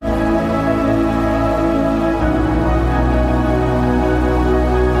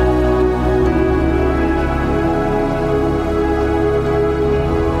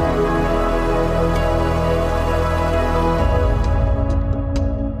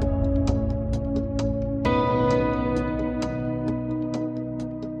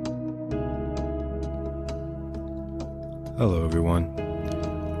Hello, everyone.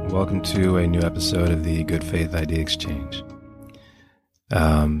 Welcome to a new episode of the Good Faith Idea Exchange.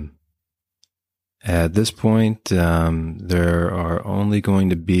 At this point, there are only going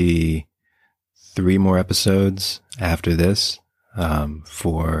to be 3 more episodes after this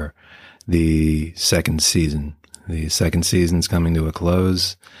for the second season. The second season's coming to a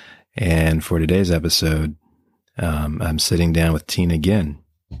close, and for today's episode, I'm sitting down with Tina Ginn.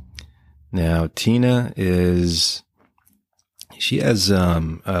 Now, Tina she has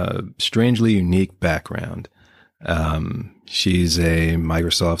a strangely unique background. She's a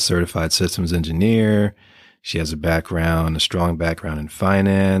Microsoft certified systems engineer. She has a strong background in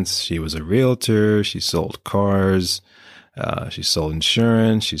finance. She was a realtor. She sold cars. She sold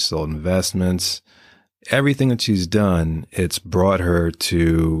insurance. She sold investments. Everything that she's done, it's brought her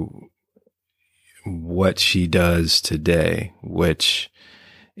to what she does today, which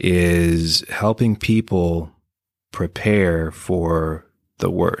is helping people prepare for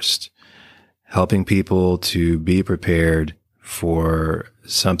the worst, helping people to be prepared for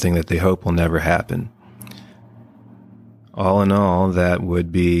something that they hope will never happen. All in all, that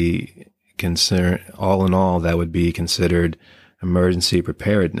would be considered emergency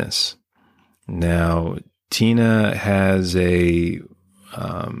preparedness. Now, Tina is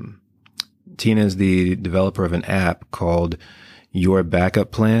the developer of an app called Your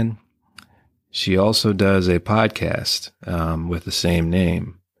Backup Plan. She also does a podcast with the same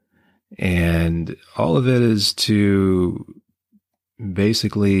name. And all of it is to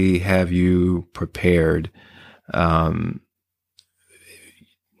basically have you prepared, to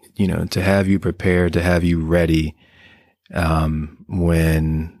have you prepared, to have you ready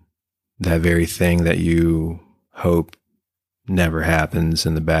when that very thing that you hope never happens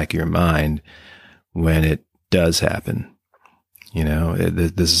in the back of your mind, when it does happen.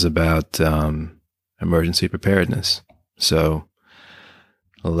 This is about emergency preparedness. So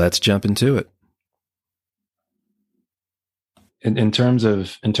let's jump into it. In terms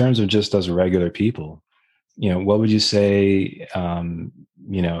of just as regular people, what would you say? Or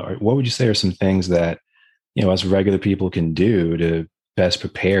what would you say are some things that us regular people can do to best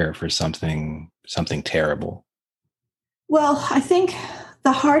prepare for something terrible? Well, I think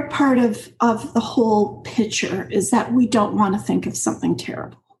the hard part of the whole picture is that we don't want to think of something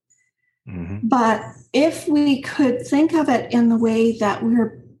terrible. Mm-hmm. But if we could think of it in the way that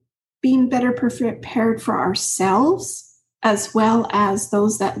we're being better prepared for ourselves as well as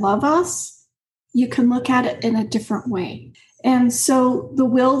those that love us, you can look at it in a different way. And so the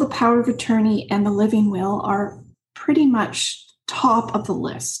will, the power of attorney, and the living will are pretty much top of the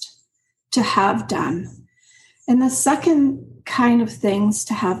list to have done. And the second kind of things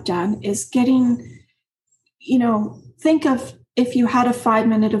to have done is getting, think of if you had a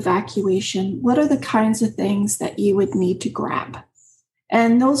 5-minute evacuation, what are the kinds of things that you would need to grab?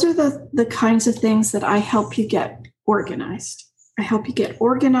 And those are the kinds of things that I help you get organized. I help you get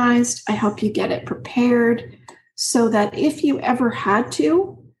organized. I help you get it prepared so that if you ever had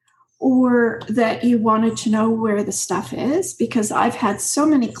to, or that you wanted to know where the stuff is, because I've had so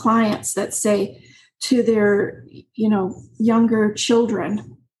many clients that say to their, younger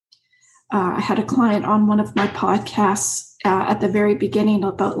children. I had a client on one of my podcasts at the very beginning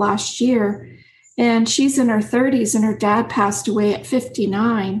about last year, and she's in her 30s, and her dad passed away at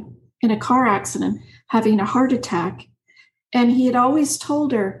 59 in a car accident, having a heart attack. And he had always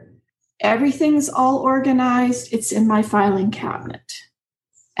told her, everything's all organized. It's in my filing cabinet.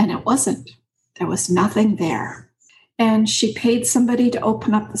 And it wasn't. There was nothing there. And she paid somebody to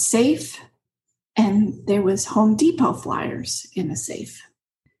open up the safe, and there was Home Depot flyers in the safe.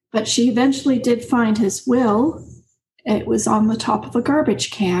 But she eventually did find his will. It was on the top of a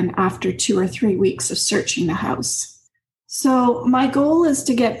garbage can after 2 or 3 weeks of searching the house. So my goal is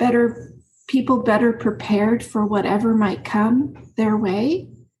to get people better prepared for whatever might come their way,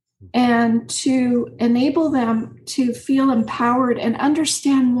 and to enable them to feel empowered and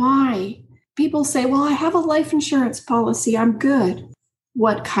understand why. People say, well, I have a life insurance policy, I'm good.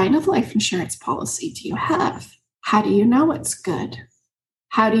 What kind of life insurance policy do you have? How do you know it's good?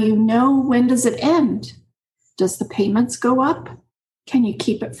 How do you know when does it end? Does the payments go up? Can you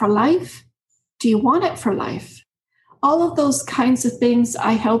keep it for life? Do you want it for life? All of those kinds of things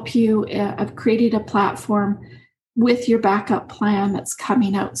I help you. I've created a platform with your backup plan that's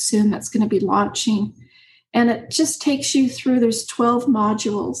coming out soon, that's going to be launching. And it just takes you through, there's 12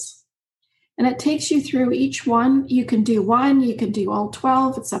 modules. And it takes you through each one. You can do one, you can do all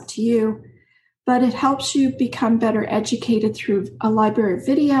 12, it's up to you. But it helps you become better educated through a library of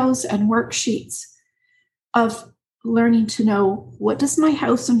videos and worksheets of learning to know, what does my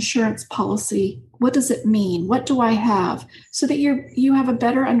house insurance policy, what does it mean? What do I have? So that you have a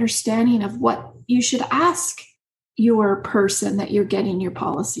better understanding of what you should ask your person that you're getting your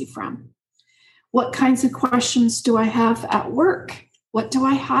policy from. What kinds of questions do I have at work? What do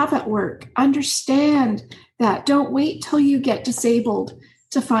I have at work? Understand that. Don't wait till you get disabled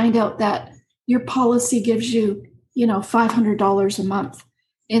to find out that your policy gives you, $500 a month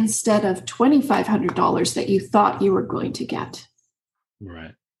instead of $2,500 that you thought you were going to get.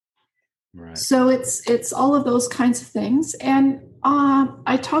 Right. Right. So it's all of those kinds of things. And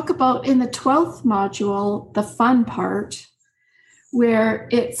I talk about in the 12th module, the fun part, where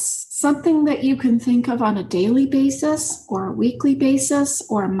it's something that you can think of on a daily basis or a weekly basis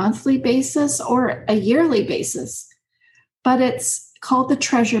or a monthly basis or a yearly basis. But it's called the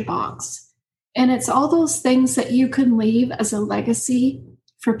treasure box. And it's all those things that you can leave as a legacy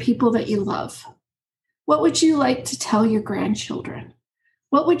for people that you love. What would you like to tell your grandchildren?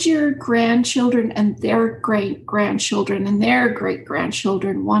 What would your grandchildren and their great-grandchildren and their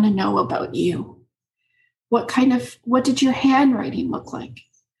great-grandchildren want to know about you? What did your handwriting look like?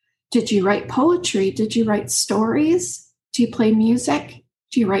 Did you write poetry? Did you write stories? Do you play music?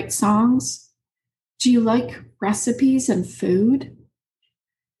 Do you write songs? Do you like recipes and food?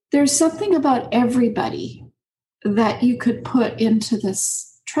 There's something about everybody that you could put into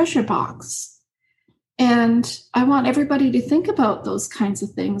this treasure box. And I want everybody to think about those kinds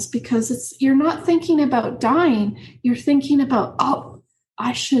of things, because you're not thinking about dying. You're thinking about,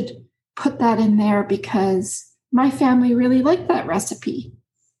 I should put that in there because my family really liked that recipe.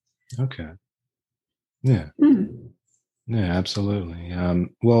 Okay. Yeah. Yeah, absolutely.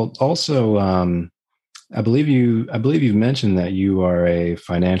 Well, also, I believe you've mentioned that you are a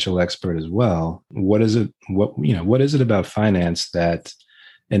financial expert as well. What is it about finance that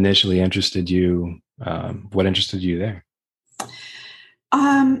initially interested you? What interested you there?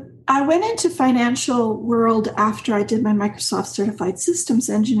 I went into financial world after I did my Microsoft Certified Systems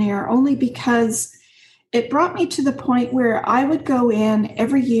Engineer, only because it brought me to the point where I would go in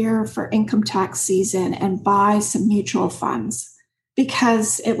every year for income tax season and buy some mutual funds,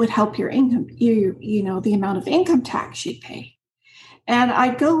 because it would help your income, the amount of income tax you pay. And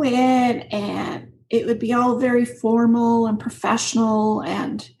I'd go in and it would be all very formal and professional,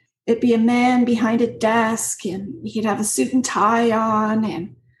 and it'd be a man behind a desk and he'd have a suit and tie on.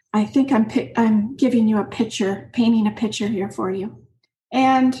 And I think I'm giving you painting a picture here for you.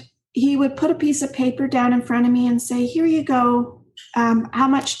 And he would put a piece of paper down in front of me and say, here you go. How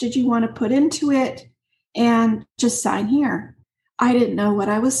much did you want to put into it? And just sign here. I didn't know what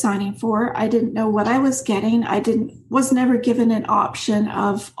I was signing for. I didn't know what I was getting. Was never given an option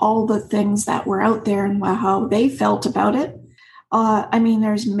of all the things that were out there and how they felt about it.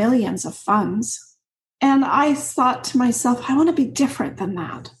 There's millions of funds. And I thought to myself, I want to be different than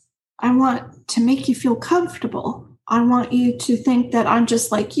that. I want to make you feel comfortable. I want you to think that I'm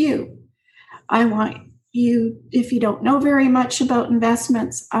just like you. I want you, if you don't know very much about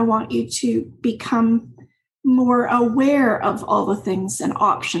investments, I want you to become more aware of all the things and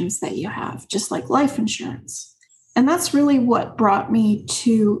options that you have, just like life insurance. And that's really what brought me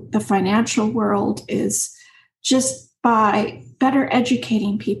to the financial world, is just by better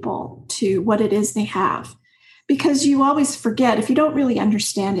educating people to what it is they have. Because you always forget. If you don't really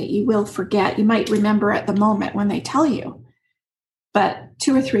understand it, you will forget. You might remember at the moment when they tell you. But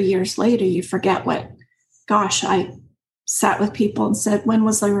 2 or 3 years later, you forget I sat with people and said, when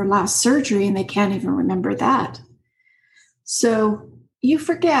was their last surgery? And they can't even remember that. So you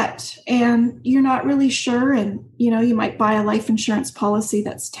forget and you're not really sure. And, you might buy a life insurance policy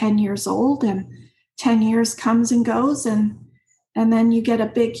that's 10 years old, and 10 years comes and goes. And then you get a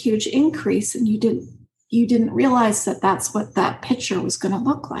big, huge increase, and you didn't realize that that's what that picture was going to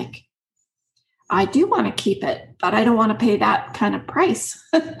look like. I do want to keep it, but I don't want to pay that kind of price.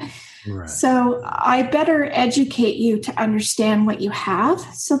 Right. So I better educate you to understand what you have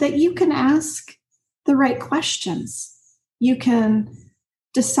so that you can ask the right questions. You can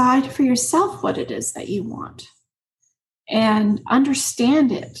decide for yourself what it is that you want and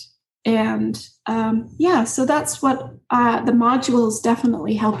understand it. And so that's what the modules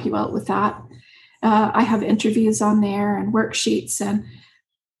definitely help you out with that. I have interviews on there and worksheets,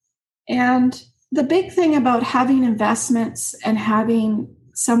 and the big thing about having investments and having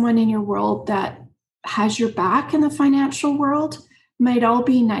someone in your world that has your back in the financial world might all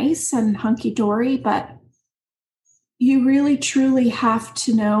be nice and hunky-dory, but you really truly have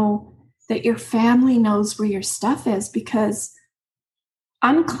to know that your family knows where your stuff is, because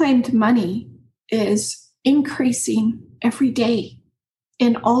unclaimed money is increasing every day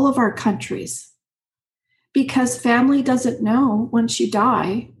in all of our countries. because family doesn't know once you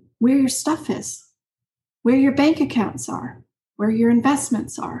die where your stuff is, where your bank accounts are, where your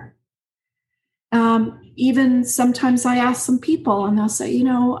investments are. Even sometimes I ask some people and they'll say,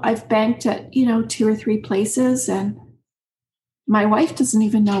 I've banked at, 2 or 3 places and my wife doesn't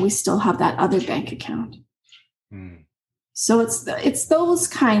even know we still have that other bank account. Mm. So it's those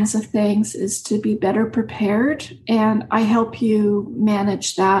kinds of things, is to be better prepared. And I help you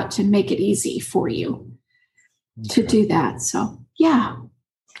manage that and make it easy for you to do that. So, yeah.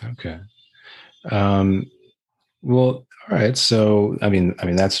 Okay. Well, all right. So, I mean,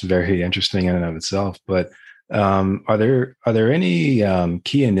 that's very interesting in and of itself, but are there any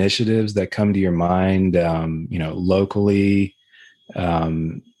key initiatives that come to your mind, locally,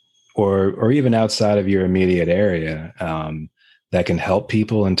 or even outside of your immediate area, that can help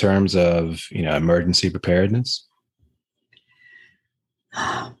people in terms of, emergency preparedness?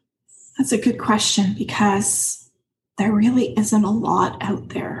 That's a good question, because there really isn't a lot out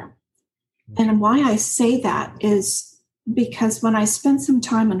there. And why I say that is because when I spent some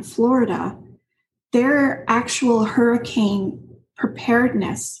time in Florida, their actual hurricane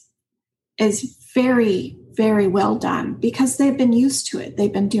preparedness is very, very well done, because they've been used to it.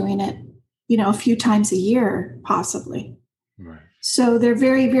 They've been doing it, a few times a year, possibly. Right. So they're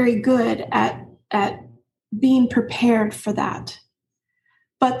very, very good at being prepared for that.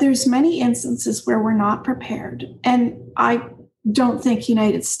 But there's many instances where we're not prepared. And I don't think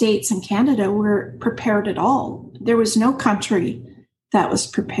United States and Canada were prepared at all. There was no country that was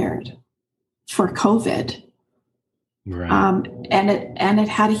prepared for COVID. Right. And it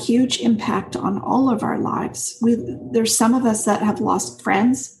had a huge impact on all of our lives. There's some of us that have lost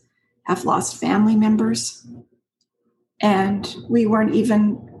friends, have lost family members, and we weren't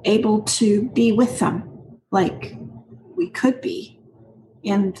even able to be with them like we could be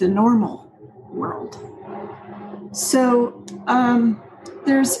in the normal world. So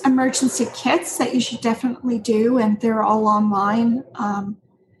there's emergency kits that you should definitely do, and they're all online.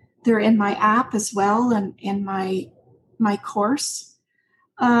 They're in my app as well, and in my course.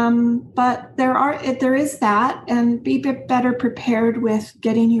 But there is that, and be better prepared with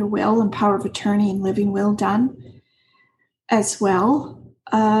getting your will and power of attorney and living will done as well.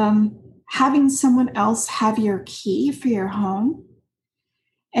 Having someone else have your key for your home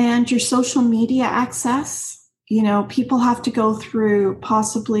and your social media access. People have to go through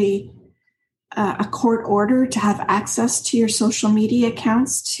possibly a court order to have access to your social media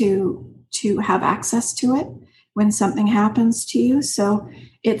accounts to have access to it when something happens to you. So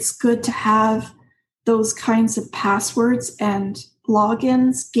it's good to have those kinds of passwords and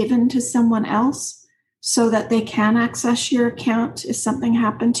logins given to someone else so that they can access your account if something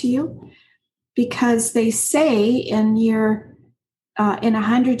happened to you. Because they say in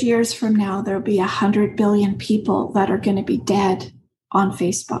 100 years from now, there'll be 100 billion people that are going to be dead on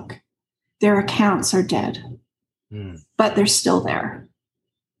Facebook. Their accounts are dead, but they're still there.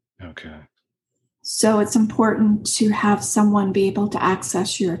 Okay. So it's important to have someone be able to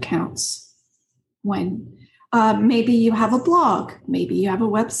access your accounts when maybe you have a blog, maybe you have a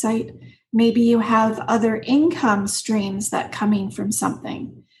website, maybe you have other income streams that coming from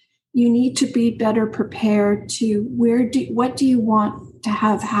something. You need to be better prepared to what do you want to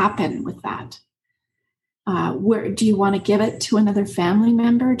have happen with that? Where do you want to give it to another family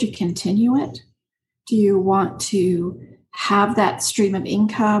member to continue it? Do you want to have that stream of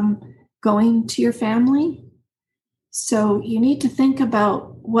income going to your family? So you need to think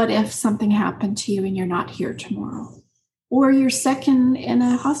about, what if something happened to you and you're not here tomorrow, or you're second in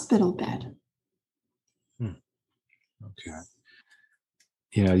a hospital bed? Okay.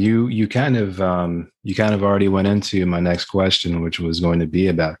 You kind of already went into my next question, which was going to be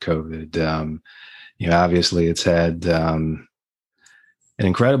about COVID. Obviously it's had an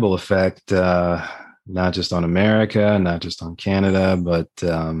incredible effect, not just on America, not just on Canada, but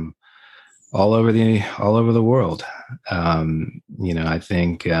all over the world. I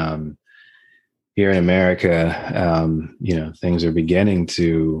think here in America, things are beginning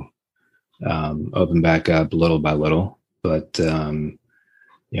to open back up little by little, but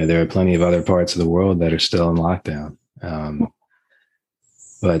there are plenty of other parts of the world that are still in lockdown.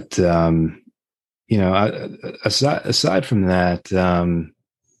 Aside from that,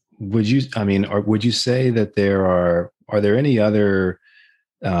 would you say that are there any other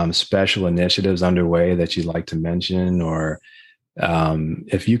special initiatives underway that you'd like to mention, or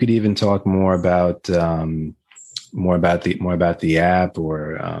if you could even talk more about the app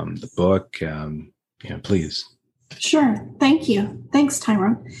or the book, please. Sure. Thank you. Thanks,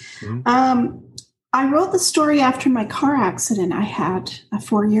 Tyrone. I wrote the story after my car accident I had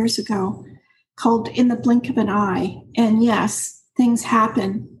 4 years ago, called In the Blink of an Eye. And yes, things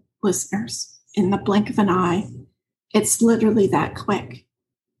happen, listeners, in the blink of an eye. It's literally that quick.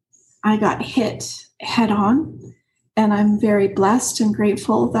 I got hit head on, and I'm very blessed and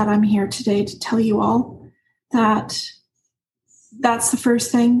grateful that I'm here today to tell you all that that's the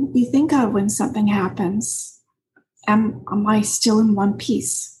first thing you think of when something happens. Am I still in one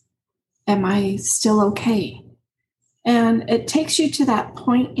piece? Am I still okay? And it takes you to that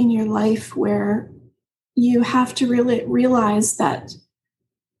point in your life where you have to really realize that,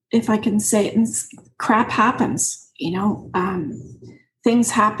 if I can say it, crap happens,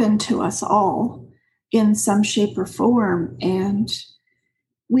 things happen to us all in some shape or form. And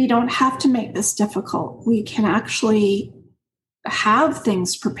we don't have to make this difficult. We can actually have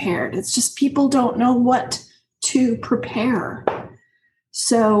things prepared. It's just people don't know what to prepare.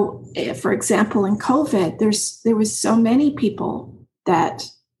 So, for example, in COVID, there was so many people that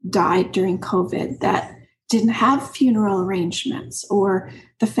died during COVID that didn't have funeral arrangements, or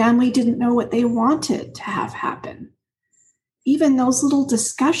the family didn't know what they wanted to have happen. Even those little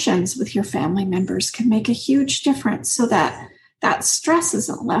discussions with your family members can make a huge difference, so that that stress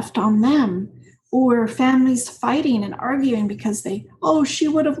isn't left on them, or families fighting and arguing because she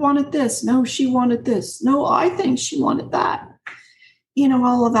would have wanted this. No, she wanted this. No, I think she wanted that.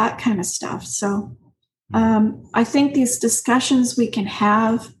 All of that kind of stuff. So I think these discussions we can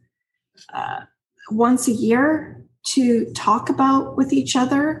have once a year to talk about with each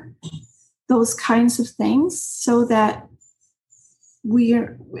other, those kinds of things, so that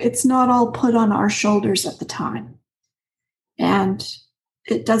it's not all put on our shoulders at the time. And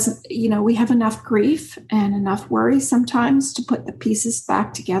it doesn't, we have enough grief and enough worry sometimes to put the pieces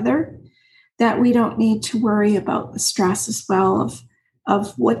back together, that we don't need to worry about the stress as well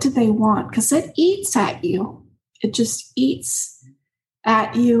of what do they want, because it eats at you. It just eats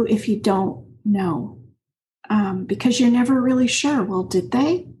at you if you don't know, because you're never really sure. Well, did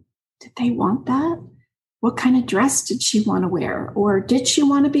they want that? What kind of dress did she want to wear? Or did she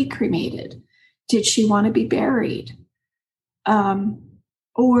want to be cremated? Did she want to be buried?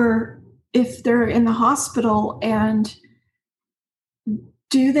 Or if they're in the hospital, and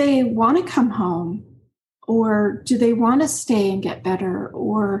do they want to come home? Or do they want to stay and get better?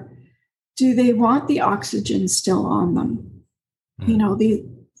 Or do they want the oxygen still on them?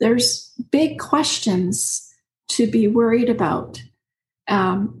 There's big questions to be worried about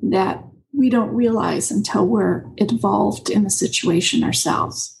that we don't realize until we're involved in the situation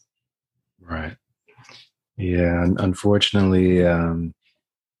ourselves. Right. Yeah. Unfortunately,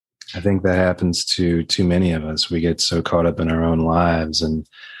 I think that happens to too many of us. We get so caught up in our own lives. And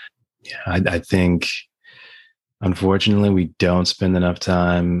I think, unfortunately, we don't spend enough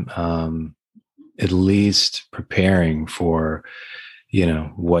time at least preparing for,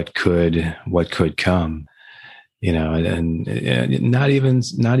 what could come. And not even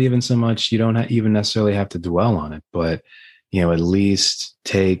so much. You don't even necessarily have to dwell on it, but at least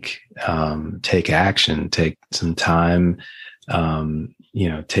take action, take some time.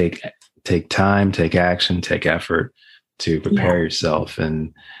 Take time, take action, take effort to prepare yourself,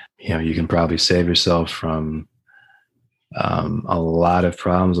 and you can probably save yourself from a lot of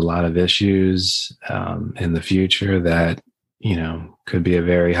problems, a lot of issues in the future that could be a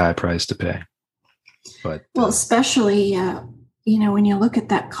very high price to pay. But especially when you look at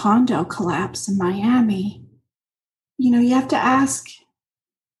that condo collapse in Miami, you have to ask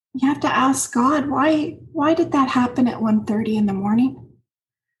God, why did that happen at 1:30 in the morning?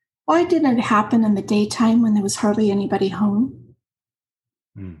 Why didn't it happen in the daytime when there was hardly anybody home?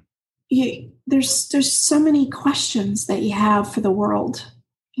 There's so many questions that you have for the world.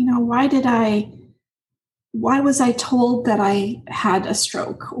 Why was I told that I had a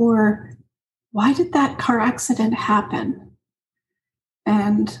stroke? Or why did that car accident happen?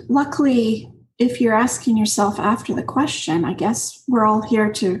 And luckily, if you're asking yourself after the question, I guess we're all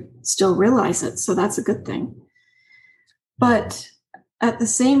here to still realize it. So that's a good thing. But at the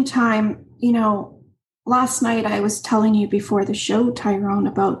same time, last night I was telling you before the show, Tyrone,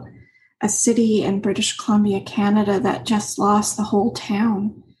 about a city in British Columbia, Canada, that just lost the whole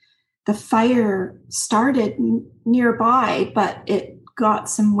town. The fire started nearby, but it got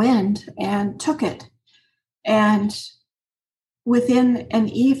some wind and took it. And within an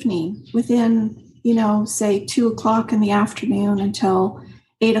evening, say 2:00 in the afternoon until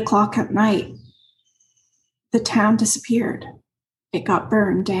 8:00 at night, the town disappeared. It got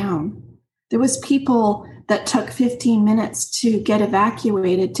burned down. There was people that took 15 minutes to get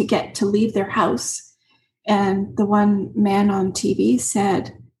evacuated, to leave their house. And the one man on TV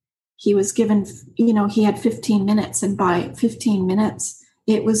said he was given, he had 15 minutes, and by 15 minutes,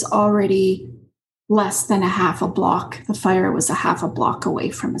 it was already less than a half a block. The fire was a half a block away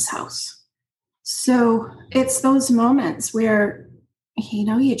from his house. So it's those moments where,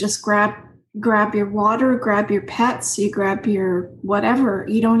 you just grab your water, grab your pets, you grab your whatever.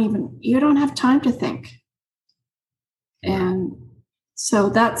 You don't have time to think. And so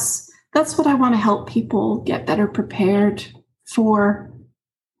that's what I want to help people get better prepared for,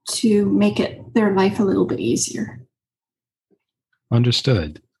 to make their life a little bit easier.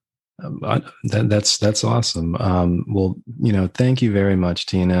 Understood. That's awesome. Well, thank you very much,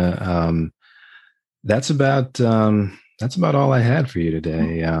 Tina. That's about all I had for you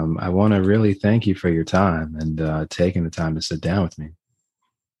today. I want to really thank you for your time and taking the time to sit down with me.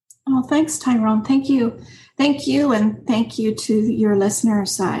 Oh, thanks, Tyrone. Thank you. Thank you. And thank you to your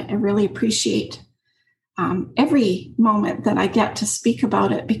listeners. I really appreciate every moment that I get to speak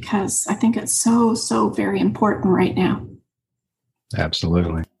about it, because I think it's so, so very important right now.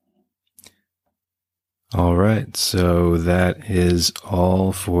 Absolutely. All right. So that is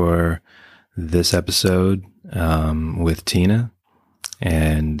all for this episode with Tina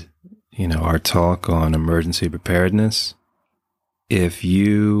and, our talk on emergency preparedness. If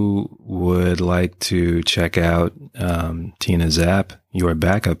you would like to check out Tina's app, Your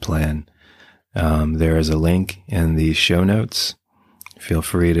Backup Plan, there is a link in the show notes. Feel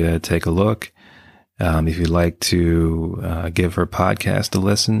free to take a look. If you'd like to give her podcast a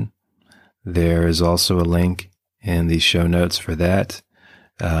listen, there is also a link in the show notes for that.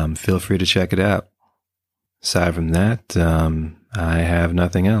 Feel free to check it out. Aside from that, I have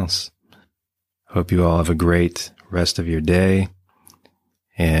nothing else. Hope you all have a great rest of your day,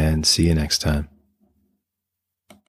 and see you next time.